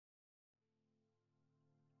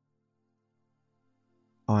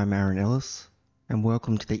I'm Aaron Ellis, and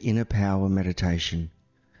welcome to the Inner Power Meditation,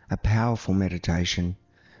 a powerful meditation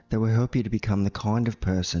that will help you to become the kind of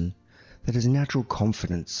person that has natural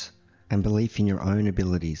confidence and belief in your own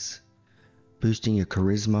abilities, boosting your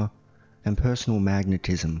charisma and personal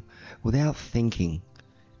magnetism without thinking,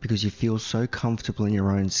 because you feel so comfortable in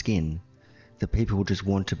your own skin that people will just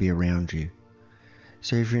want to be around you.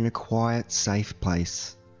 So if you're in a quiet, safe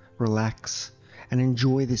place, relax and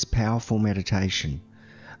enjoy this powerful meditation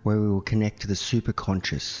where we will connect to the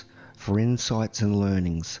superconscious for insights and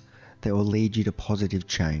learnings that will lead you to positive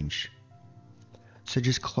change. So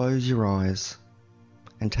just close your eyes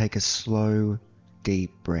and take a slow,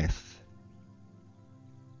 deep breath.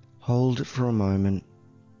 Hold it for a moment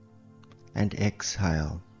and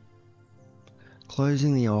exhale.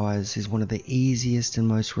 Closing the eyes is one of the easiest and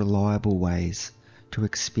most reliable ways to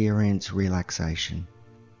experience relaxation.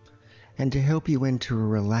 And to help you enter a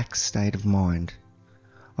relaxed state of mind,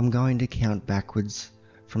 I'm going to count backwards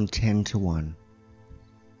from 10 to 1.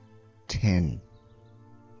 10.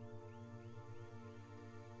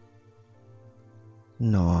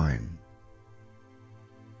 9.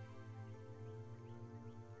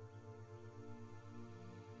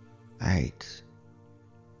 8.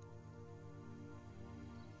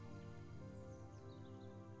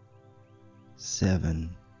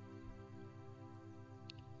 7.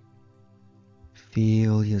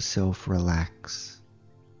 Feel yourself relax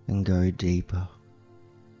and go deeper.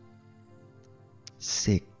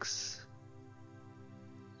 6.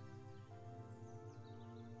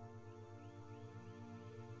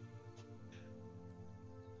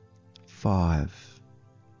 5.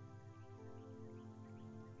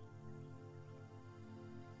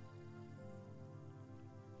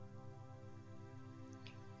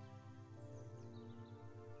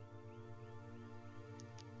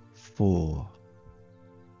 4.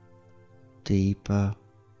 Deeper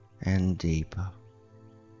and deeper.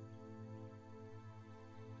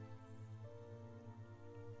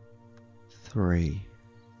 3.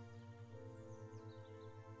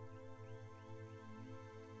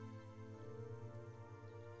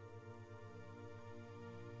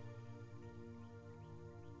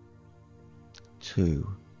 2.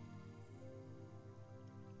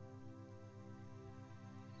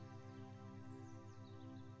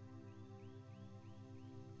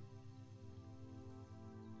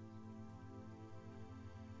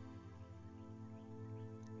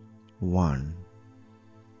 1.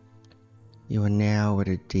 You are now at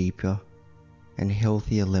a deeper and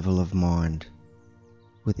healthier level of mind.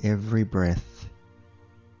 With every breath,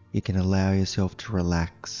 you can allow yourself to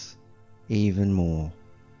relax even more.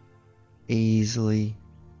 Easily,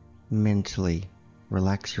 mentally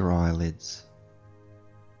relax your eyelids.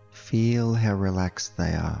 Feel how relaxed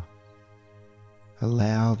they are.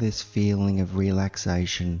 Allow this feeling of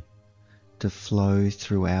relaxation to flow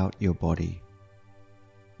throughout your body,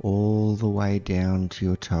 all the way down to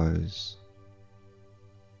your toes.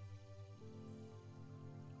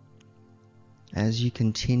 As you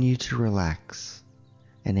continue to relax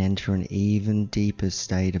and enter an even deeper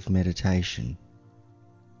state of meditation,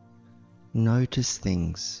 notice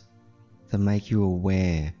things that make you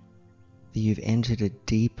aware that you've entered a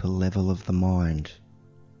deeper level of the mind.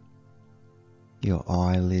 Your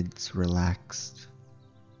eyelids relaxed.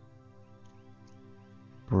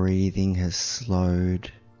 Breathing has slowed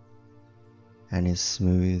and is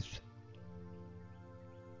smooth.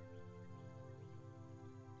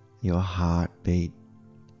 Your heartbeat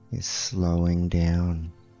is slowing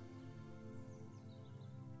down.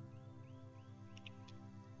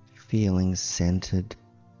 Feeling centered.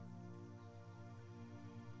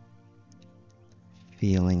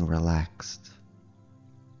 Feeling relaxed.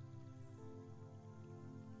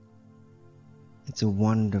 It's a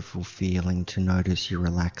wonderful feeling to notice you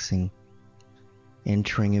relaxing,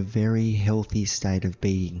 entering a very healthy state of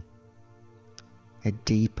being, a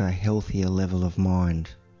deeper, healthier level of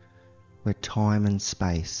mind, where time and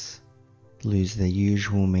space lose their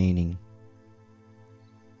usual meaning.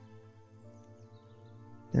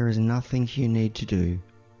 There is nothing you need to do,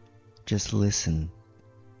 just listen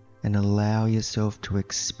and allow yourself to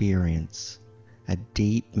experience a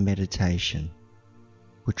deep meditation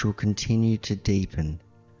which will continue to deepen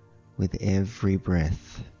with every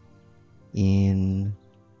breath in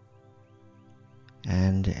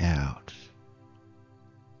and out.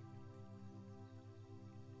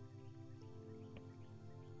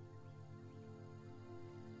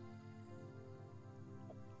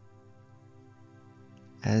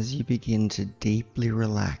 As you begin to deeply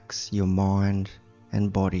relax your mind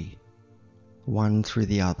and body, one through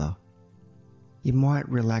the other, you might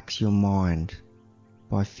relax your mind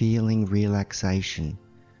by feeling relaxation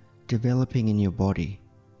developing in your body,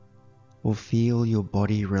 or feel your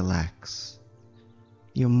body relax,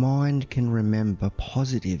 your mind can remember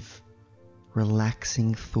positive,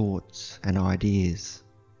 relaxing thoughts and ideas.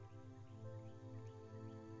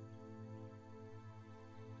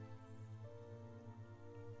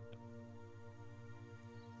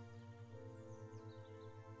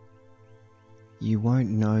 You won't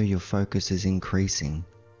know your focus is increasing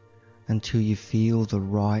until you feel the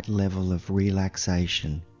right level of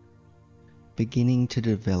relaxation beginning to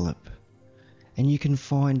develop, and you can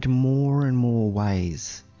find more and more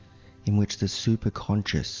ways in which the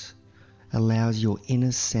superconscious allows your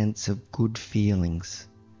inner sense of good feelings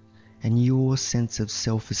and your sense of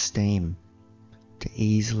self-esteem to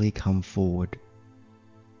easily come forward.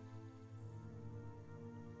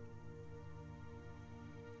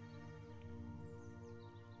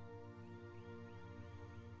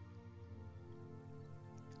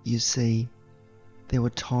 You see, there were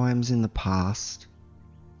times in the past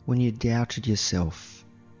when you doubted yourself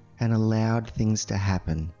and allowed things to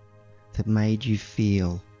happen that made you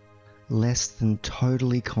feel less than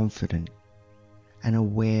totally confident and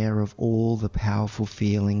aware of all the powerful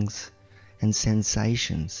feelings and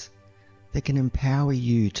sensations that can empower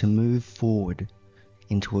you to move forward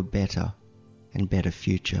into a better and better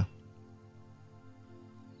future.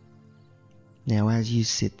 Now, as you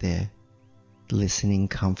sit there, listening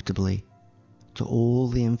comfortably to all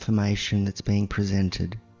the information that's being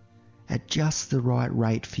presented at just the right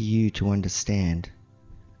rate for you to understand,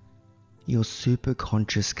 your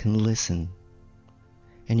superconscious can listen,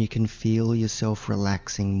 and you can feel yourself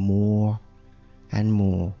relaxing more and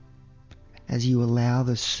more as you allow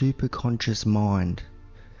the superconscious mind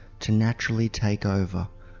to naturally take over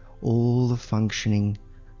all the functioning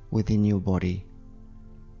within your body.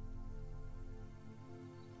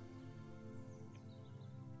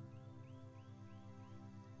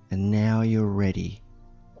 And now you're ready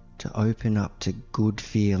to open up to good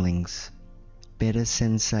feelings, better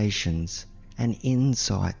sensations, and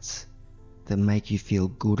insights that make you feel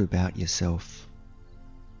good about yourself.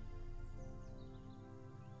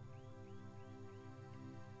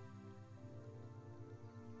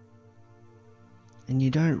 And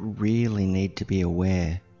you don't really need to be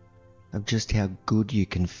aware of just how good you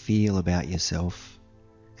can feel about yourself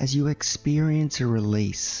as you experience a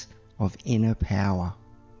release of inner power,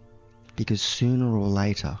 because sooner or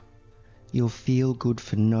later you'll feel good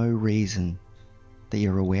for no reason that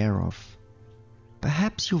you're aware of.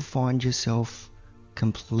 Perhaps you'll find yourself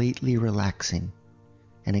completely relaxing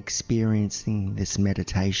and experiencing this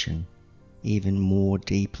meditation even more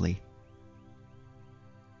deeply.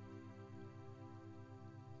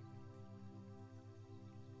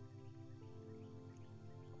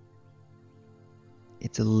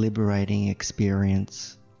 It's a liberating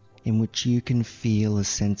experience in which you can feel a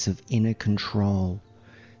sense of inner control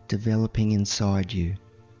developing inside you,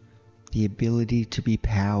 the ability to be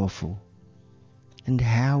powerful. And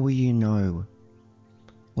how will you know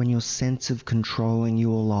when your sense of controlling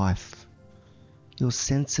your life, your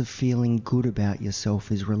sense of feeling good about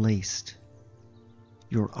yourself is released?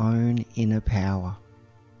 Your own inner power.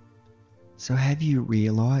 So have you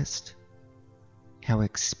realized how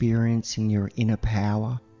experiencing your inner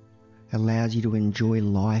power allows you to enjoy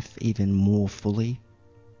life even more fully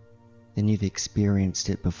than you've experienced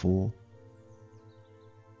it before?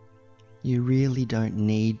 You really don't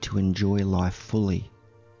need to enjoy life fully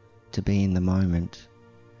to be in the moment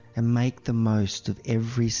and make the most of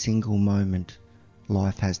every single moment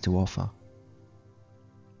life has to offer.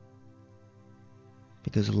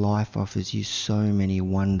 Because life offers you so many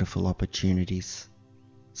wonderful opportunities,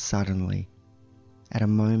 suddenly, at a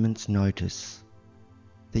moment's notice,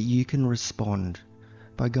 that you can respond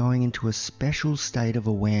by going into a special state of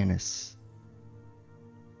awareness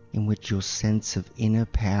in which your sense of inner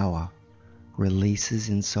power releases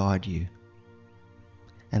inside you,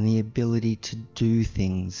 and the ability to do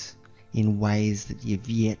things in ways that you've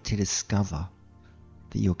yet to discover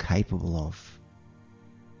that you're capable of.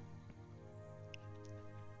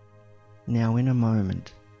 Now, in a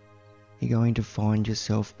moment, you're going to find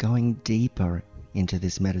yourself going deeper into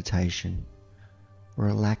this meditation,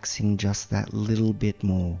 relaxing just that little bit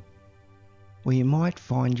more, where you might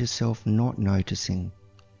find yourself not noticing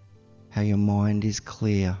how your mind is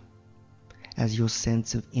clear as your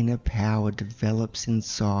sense of inner power develops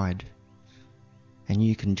inside, and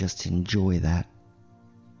you can just enjoy that.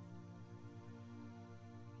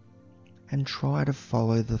 And try to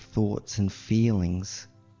follow the thoughts and feelings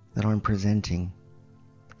that I'm presenting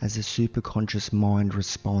as the superconscious mind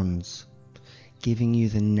responds, giving you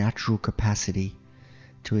the natural capacity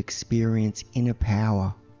to experience inner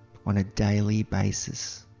power on a daily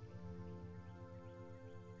basis.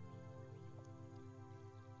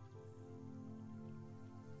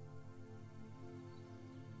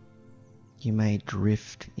 You may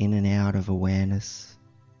drift in and out of awareness,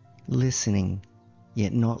 listening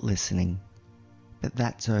yet not listening, but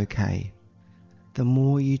that's okay. The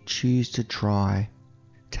more you choose to try,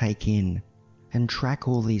 take in, and track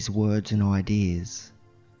all these words and ideas,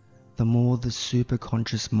 the more the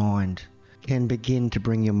superconscious mind can begin to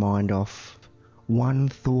bring your mind off one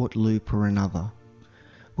thought loop or another,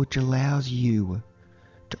 which allows you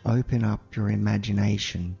to open up your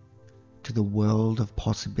imagination to the world of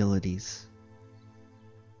possibilities.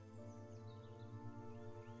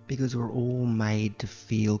 Because we're all made to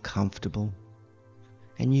feel comfortable,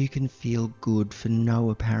 and you can feel good for no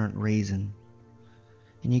apparent reason.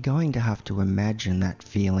 And you're going to have to imagine that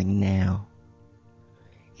feeling now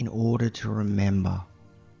in order to remember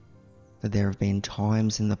that there have been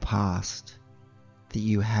times in the past that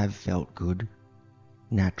you have felt good,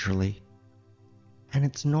 naturally. And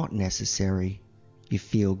it's not necessary you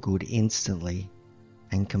feel good instantly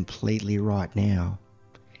and completely right now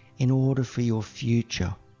in order for your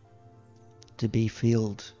future to be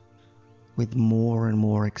filled with more and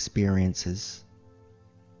more experiences.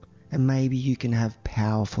 And maybe you can have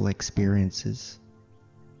powerful experiences,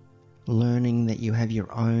 learning that you have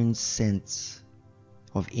your own sense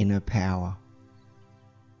of inner power.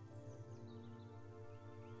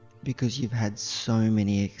 Because you've had so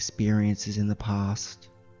many experiences in the past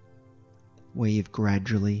where you've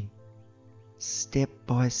gradually, step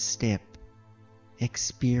by step,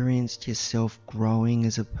 experienced yourself growing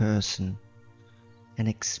as a person and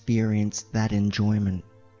experienced that enjoyment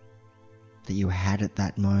that you had at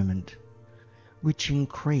that moment, which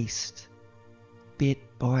increased bit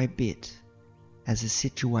by bit as the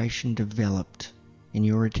situation developed in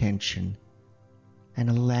your attention and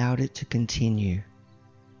allowed it to continue.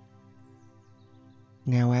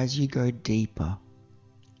 Now, as you go deeper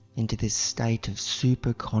into this state of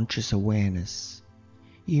super conscious awareness,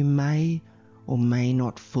 you may or may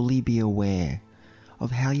not fully be aware of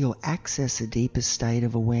how you'll access a deeper state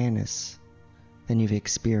of awareness than you've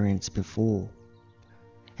experienced before.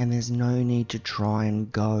 And there's no need to try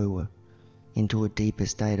and go into a deeper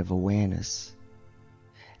state of awareness.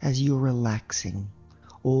 As you're relaxing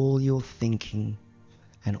all your thinking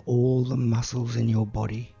and all the muscles in your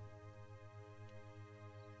body,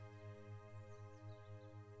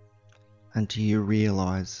 until you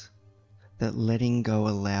realize that letting go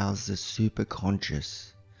allows the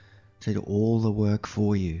superconscious to do all the work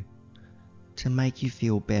for you, to make you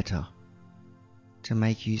feel better, to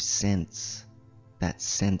make you sense that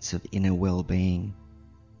sense of inner well-being.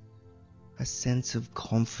 A sense of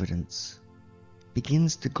confidence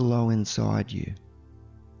begins to glow inside you,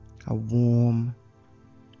 a warm,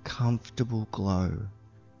 comfortable glow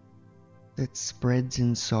that spreads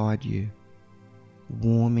inside you,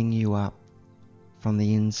 warming you up from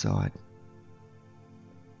the inside.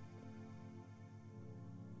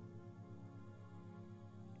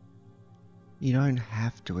 You don't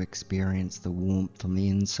have to experience the warmth from the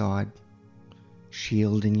inside,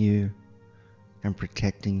 shielding you and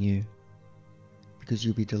protecting you, because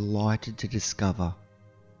you'll be delighted to discover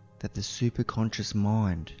that the superconscious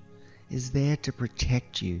mind is there to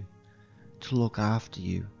protect you, to look after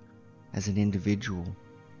you as an individual,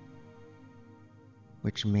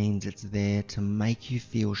 which means it's there to make you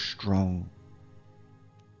feel strong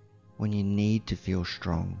when you need to feel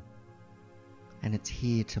strong. And it's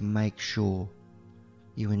here to make sure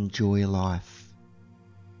you enjoy life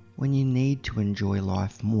when you need to enjoy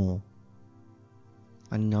life more.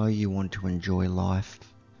 I know you want to enjoy life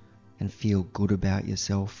and feel good about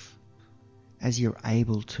yourself, as you're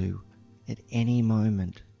able to at any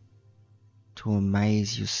moment, to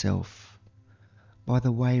amaze yourself by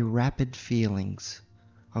the way rapid feelings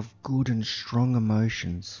of good and strong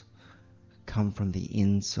emotions come from the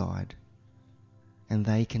inside, and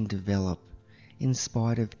they can develop in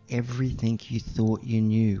spite of everything you thought you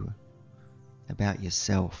knew about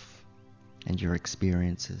yourself and your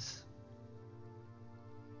experiences.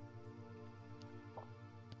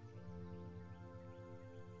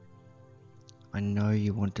 I know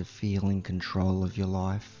you want to feel in control of your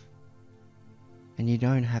life, and you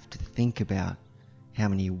don't have to think about how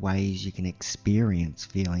many ways you can experience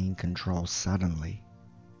feeling in control suddenly,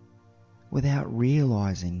 without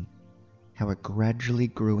realizing how it gradually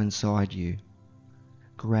grew inside you,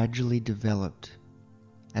 gradually developed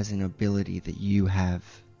as an ability that you have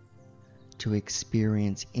to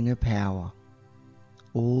experience inner power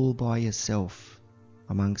all by yourself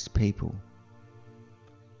amongst people.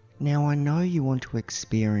 Now, I know you want to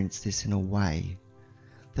experience this in a way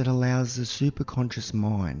that allows the superconscious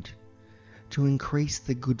mind to increase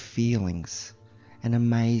the good feelings and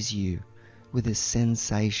amaze you with the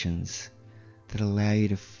sensations that allow you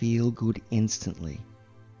to feel good instantly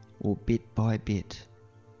or bit by bit,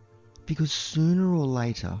 because sooner or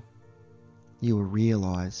later you will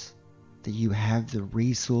realize that you have the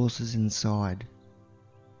resources inside,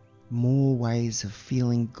 more ways of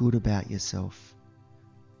feeling good about yourself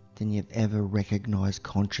than you've ever recognized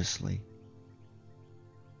consciously.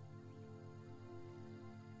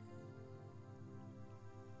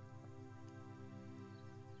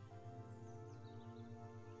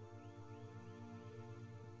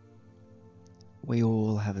 We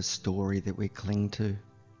all have a story that we cling to,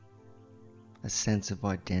 a sense of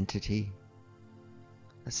identity,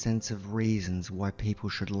 a sense of reasons why people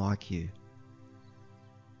should like you.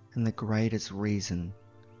 And the greatest reason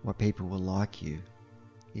why people will like you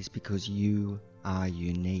is because you are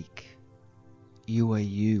unique. You are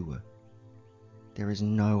you. There is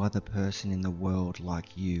no other person in the world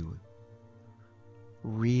like you.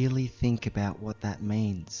 Really think about what that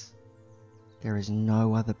means. There is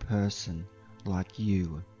no other person like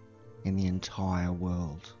you in the entire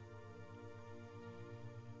world.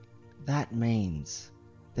 That means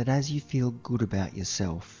that as you feel good about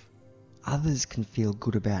yourself, others can feel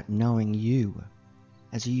good about knowing you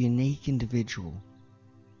as a unique individual.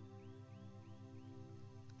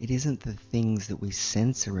 It isn't the things that we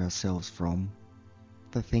censor ourselves from,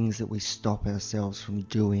 the things that we stop ourselves from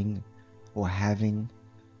doing or having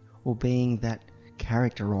or being that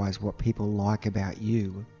characterize what people like about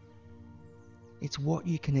you. It's what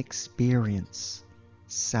you can experience,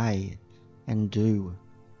 say, and do,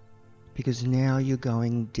 because now you're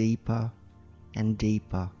going deeper and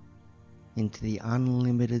deeper into the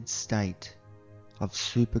unlimited state of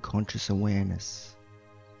superconscious awareness,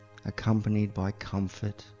 accompanied by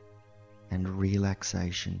comfort and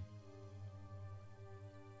relaxation.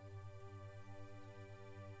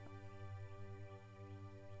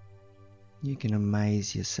 You can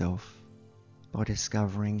amaze yourself by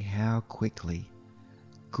discovering how quickly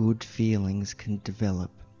good feelings can develop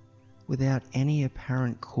without any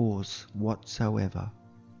apparent cause whatsoever,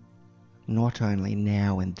 not only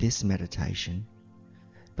now in this meditation,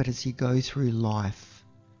 but as you go through life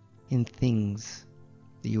in things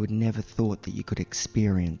that you would never thought that you could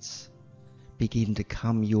experience begin to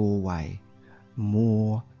come your way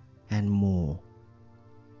more and more.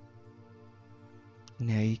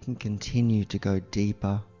 Now you can continue to go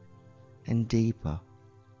deeper and deeper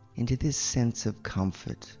into this sense of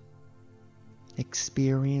comfort.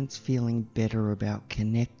 Experience feeling better about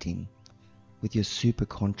connecting with your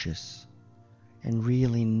superconscious and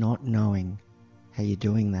really not knowing how you're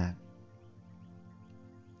doing that.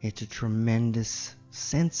 It's a tremendous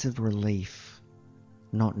sense of relief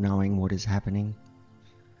not knowing what is happening,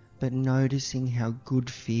 but noticing how good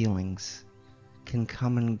feelings can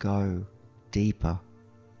come and go deeper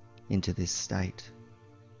into this state.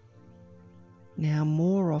 Now,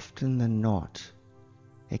 more often than not,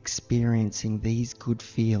 experiencing these good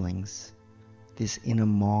feelings, this inner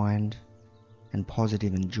mind and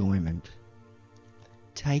positive enjoyment,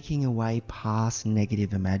 taking away past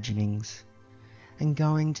negative imaginings and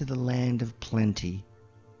going to the land of plenty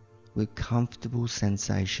with comfortable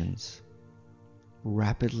sensations,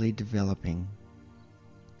 rapidly developing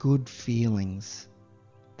good feelings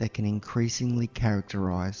that can increasingly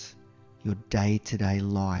characterize your day-to-day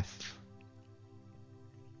life.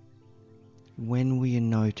 When will you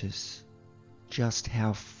notice just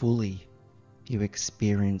how fully you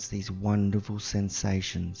experience these wonderful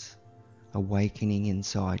sensations awakening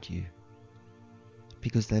inside you?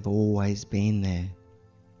 Because they've always been there,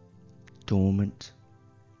 dormant,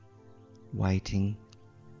 waiting,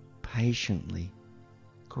 patiently,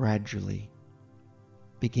 gradually,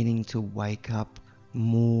 beginning to wake up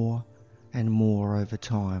more and more over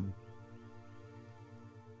time.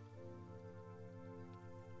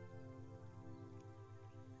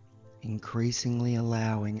 Increasingly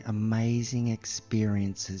allowing amazing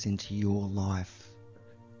experiences into your life,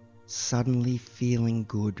 suddenly feeling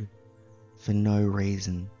good for no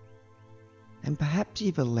reason. And perhaps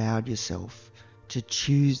you've allowed yourself to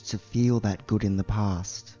choose to feel that good in the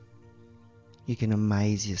past. You can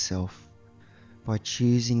amaze yourself by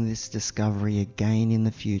choosing this discovery again in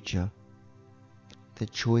the future. The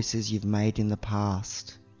choices you've made in the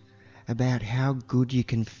past about how good you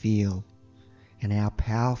can feel and how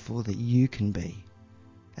powerful that you can be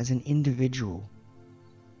as an individual.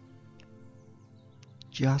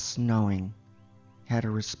 Just knowing how to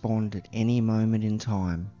respond at any moment in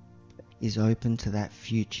time is open to that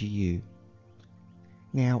future you.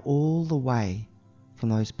 Now, all the way from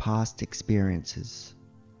those past experiences,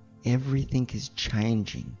 everything is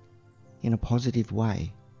changing in a positive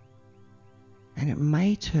way. And it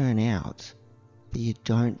may turn out that you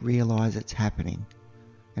don't realize it's happening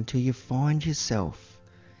until you find yourself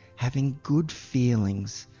having good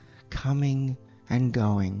feelings coming and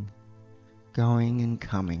going and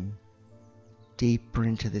coming deeper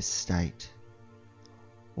into this state,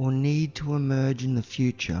 or need to emerge in the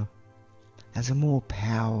future as a more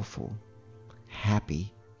powerful,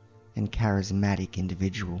 happy, and charismatic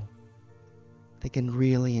individual that can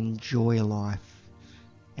really enjoy life.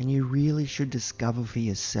 And you really should discover for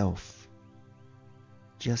yourself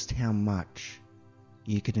just how much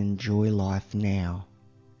you can enjoy life now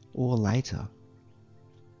or later.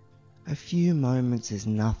 A few moments is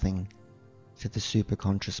nothing to the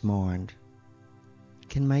superconscious mind. It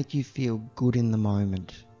can make you feel good in the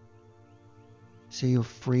moment, so you're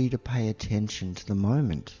free to pay attention to the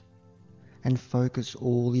moment and focus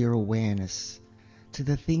all your awareness to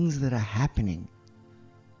the things that are happening,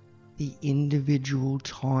 the individual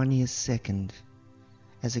tiniest second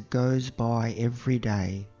as it goes by every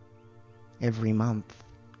day, every month,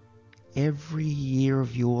 every year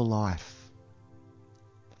of your life.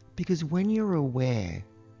 Because when you're aware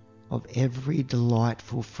of every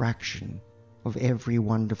delightful fraction of every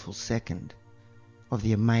wonderful second of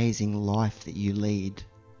the amazing life that you lead,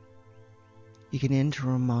 you can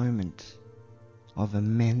enter a moment of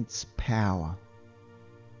immense power,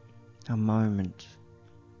 a moment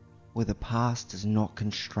where the past does not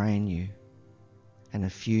constrain you, and a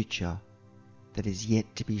future that is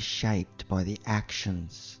yet to be shaped by the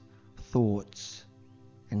actions, thoughts,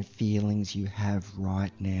 and feelings you have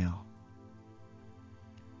right now.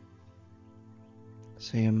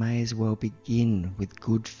 So you may as well begin with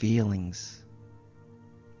good feelings,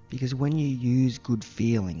 because when you use good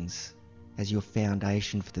feelings as your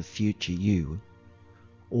foundation for the future you,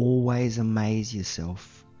 always amaze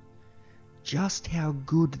yourself just how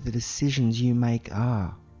good the decisions you make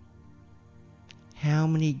are. How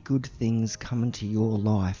many good things come into your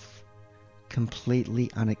life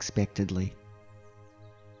completely unexpectedly.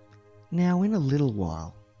 Now in a little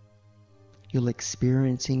while, you'll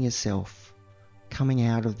experiencing yourself coming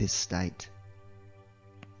out of this state,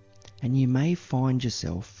 and you may find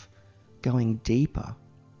yourself going deeper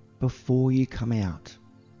before you come out.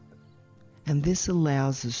 And this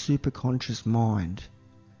allows the superconscious mind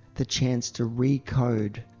the chance to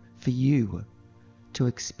recode for you to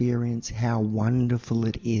experience how wonderful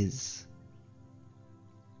it is.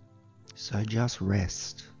 So just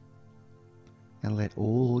rest and let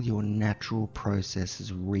all your natural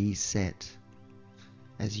processes reset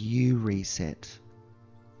as you reset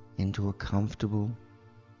into a comfortable,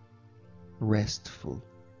 restful,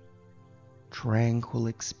 tranquil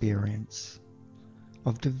experience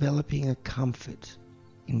of developing a comfort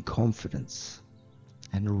in confidence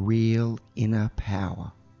and real inner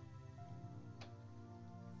power.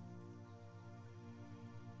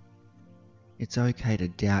 It's okay to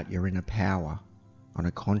doubt your inner power on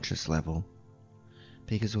a conscious level,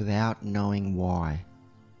 because without knowing why,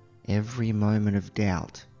 every moment of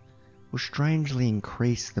doubt will strangely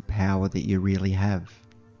increase the power that you really have,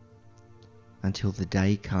 until the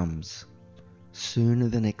day comes, sooner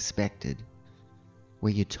than expected,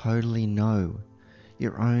 where you totally know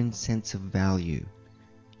your own sense of value,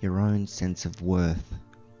 your own sense of worth.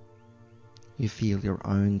 You feel your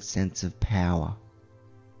own sense of power,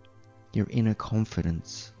 your inner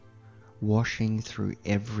confidence washing through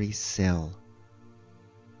every cell,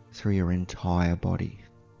 through your entire body.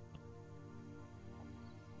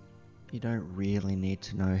 You don't really need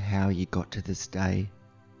to know how you got to this day,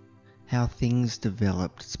 how things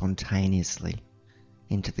developed spontaneously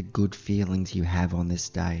into the good feelings you have on this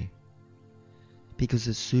day, because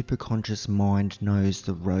the superconscious mind knows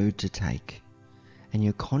the road to take, and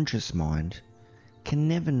your conscious mind can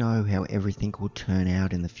never know how everything will turn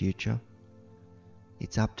out in the future.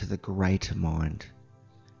 It's up to the greater mind,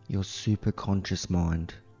 your superconscious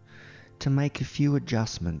mind, to make a few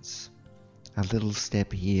adjustments, a little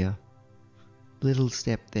step here, little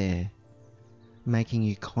step there, making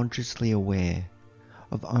you consciously aware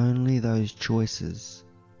of only those choices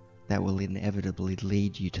that will inevitably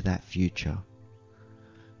lead you to that future,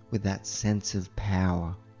 with that sense of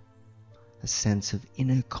power, a sense of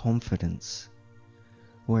inner confidence,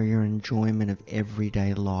 where your enjoyment of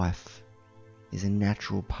everyday life is a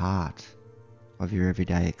natural part of your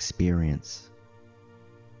everyday experience.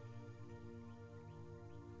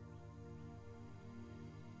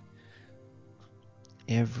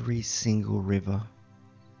 Every single river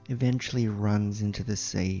eventually runs into the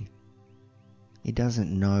sea. It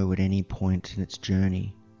doesn't know at any point in its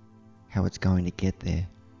journey how it's going to get there.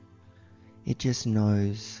 It just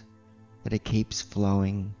knows that it keeps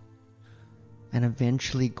flowing, and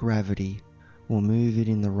eventually gravity will move it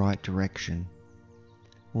in the right direction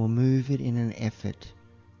or move it in an effort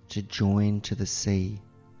to join to the sea.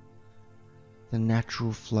 The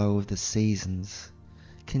natural flow of the seasons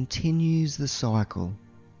continues the cycle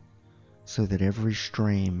so that every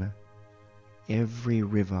stream, every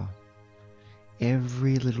river,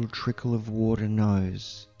 every little trickle of water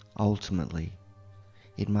knows, ultimately,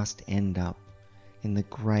 it must end up in the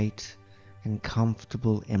great and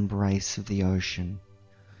comfortable embrace of the ocean,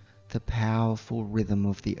 the powerful rhythm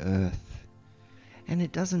of the earth. And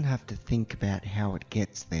it doesn't have to think about how it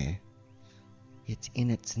gets there. It's in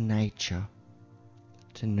its nature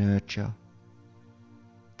to nurture,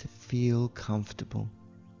 to feel comfortable.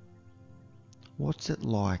 What's it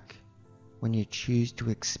like when you choose to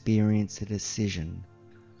experience a decision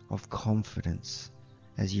of confidence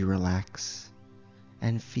as you relax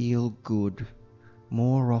and feel good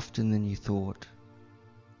more often than you thought?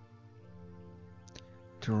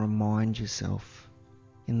 To remind yourself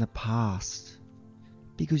in the past,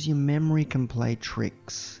 because your memory can play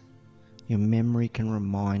tricks. Your memory can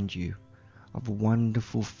remind you of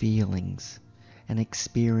wonderful feelings and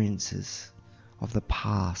experiences of the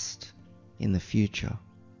past in the future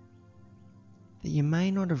that you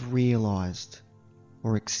may not have realized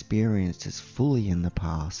or experienced as fully in the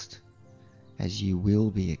past as you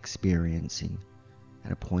will be experiencing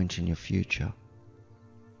at a point in your future.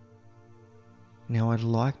 Now I'd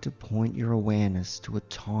like to point your awareness to a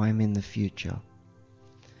time in the future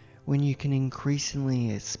when you can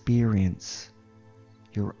increasingly experience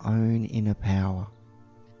your own inner power.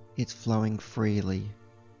 It's flowing freely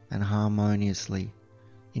and harmoniously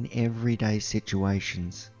in everyday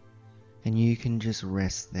situations, and you can just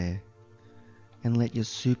rest there and let your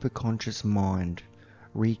superconscious mind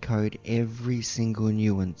recode every single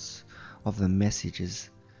nuance of the messages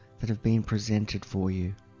that have been presented for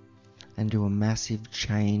you and do a massive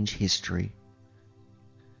change history,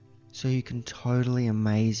 so you can totally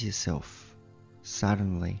amaze yourself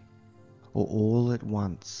suddenly or all at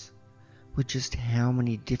once with just how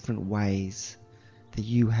many different ways that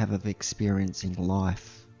you have of experiencing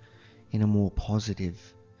life in a more positive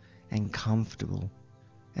and comfortable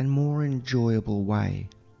and more enjoyable way.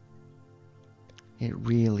 It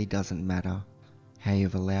really doesn't matter how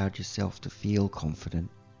you've allowed yourself to feel confident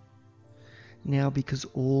now, because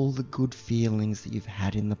all the good feelings that you've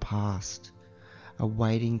had in the past are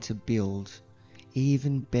waiting to build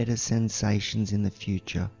even better sensations in the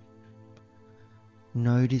future.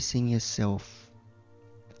 Noticing yourself,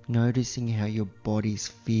 noticing how your body's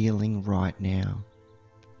feeling right now,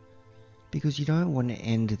 because you don't want to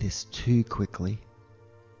end this too quickly.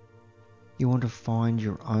 You want to find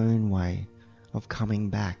your own way of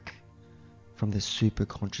coming back from the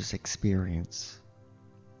superconscious experience,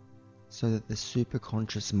 so that the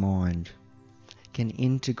superconscious mind can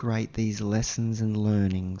integrate these lessons and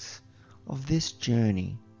learnings of this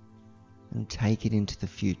journey and take it into the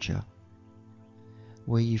future,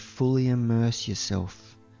 where you fully immerse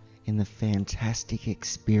yourself in the fantastic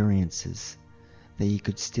experiences that you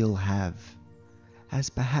could still have, as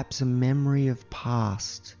perhaps a memory of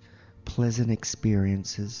past pleasant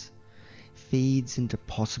experiences feeds into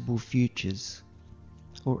possible futures,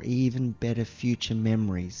 or even better future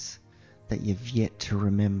memories that you've yet to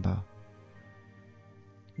remember.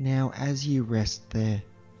 Now, as you rest there,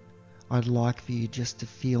 I'd like for you just to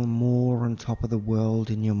feel more on top of the world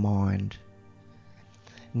in your mind,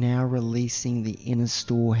 now releasing the inner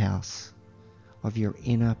storehouse of your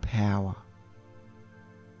inner power,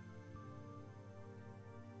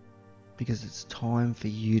 because it's time for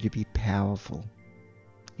you to be powerful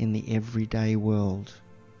in the everyday world,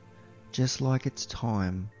 just like it's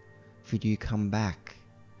time for you to come back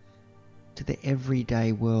to the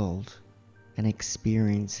everyday world and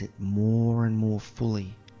experience it more and more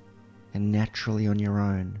fully and naturally on your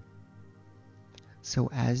own. So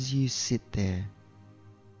as you sit there,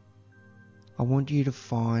 I want you to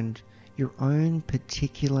find your own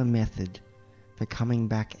particular method for coming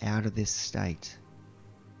back out of this state.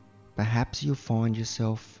 Perhaps you'll find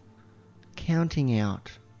yourself counting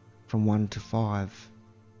out from 1 to 5.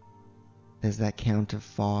 There's that count of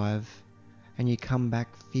 5, and you come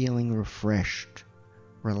back feeling refreshed,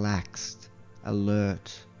 relaxed,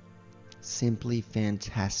 alert, simply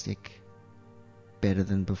fantastic, better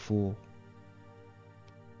than before.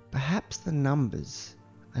 Perhaps the numbers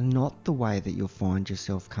are not the way that you'll find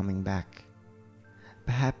yourself coming back.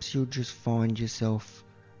 Perhaps you'll just find yourself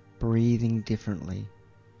breathing differently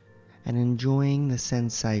and enjoying the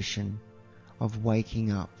sensation of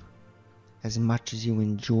waking up as much as you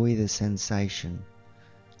enjoy the sensation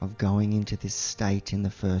of going into this state in the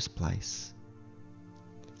first place.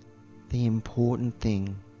 The important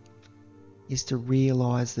thing is to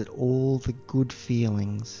realize that all the good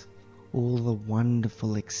feelings, all the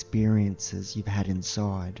wonderful experiences you've had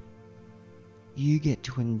inside, you get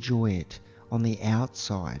to enjoy it on the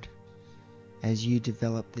outside as you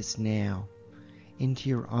develop this now into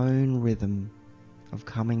your own rhythm of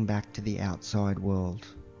coming back to the outside world.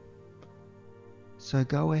 So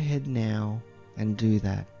go ahead now and do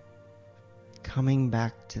that, coming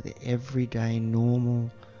back to the everyday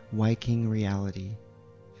normal waking reality.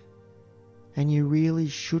 And you really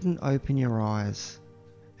shouldn't open your eyes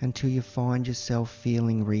until you find yourself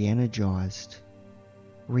feeling re-energized,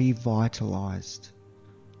 revitalized,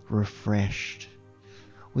 refreshed,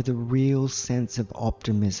 with a real sense of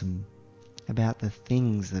optimism about the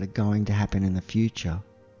things that are going to happen in the future.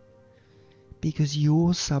 Because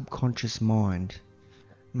your subconscious mind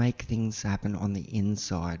makes things happen on the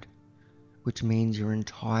inside, which means your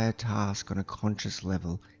entire task on a conscious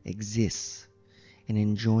level exists in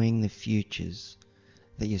enjoying the futures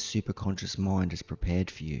that your superconscious mind has prepared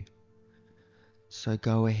for you. So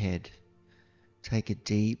go ahead, take a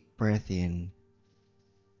deep breath in,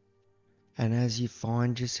 and as you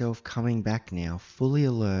find yourself coming back now, fully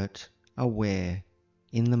alert, aware,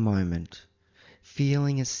 in the moment,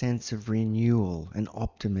 feeling a sense of renewal and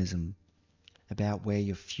optimism about where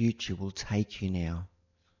your future will take you now,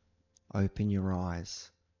 open your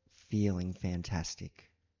eyes, feeling fantastic.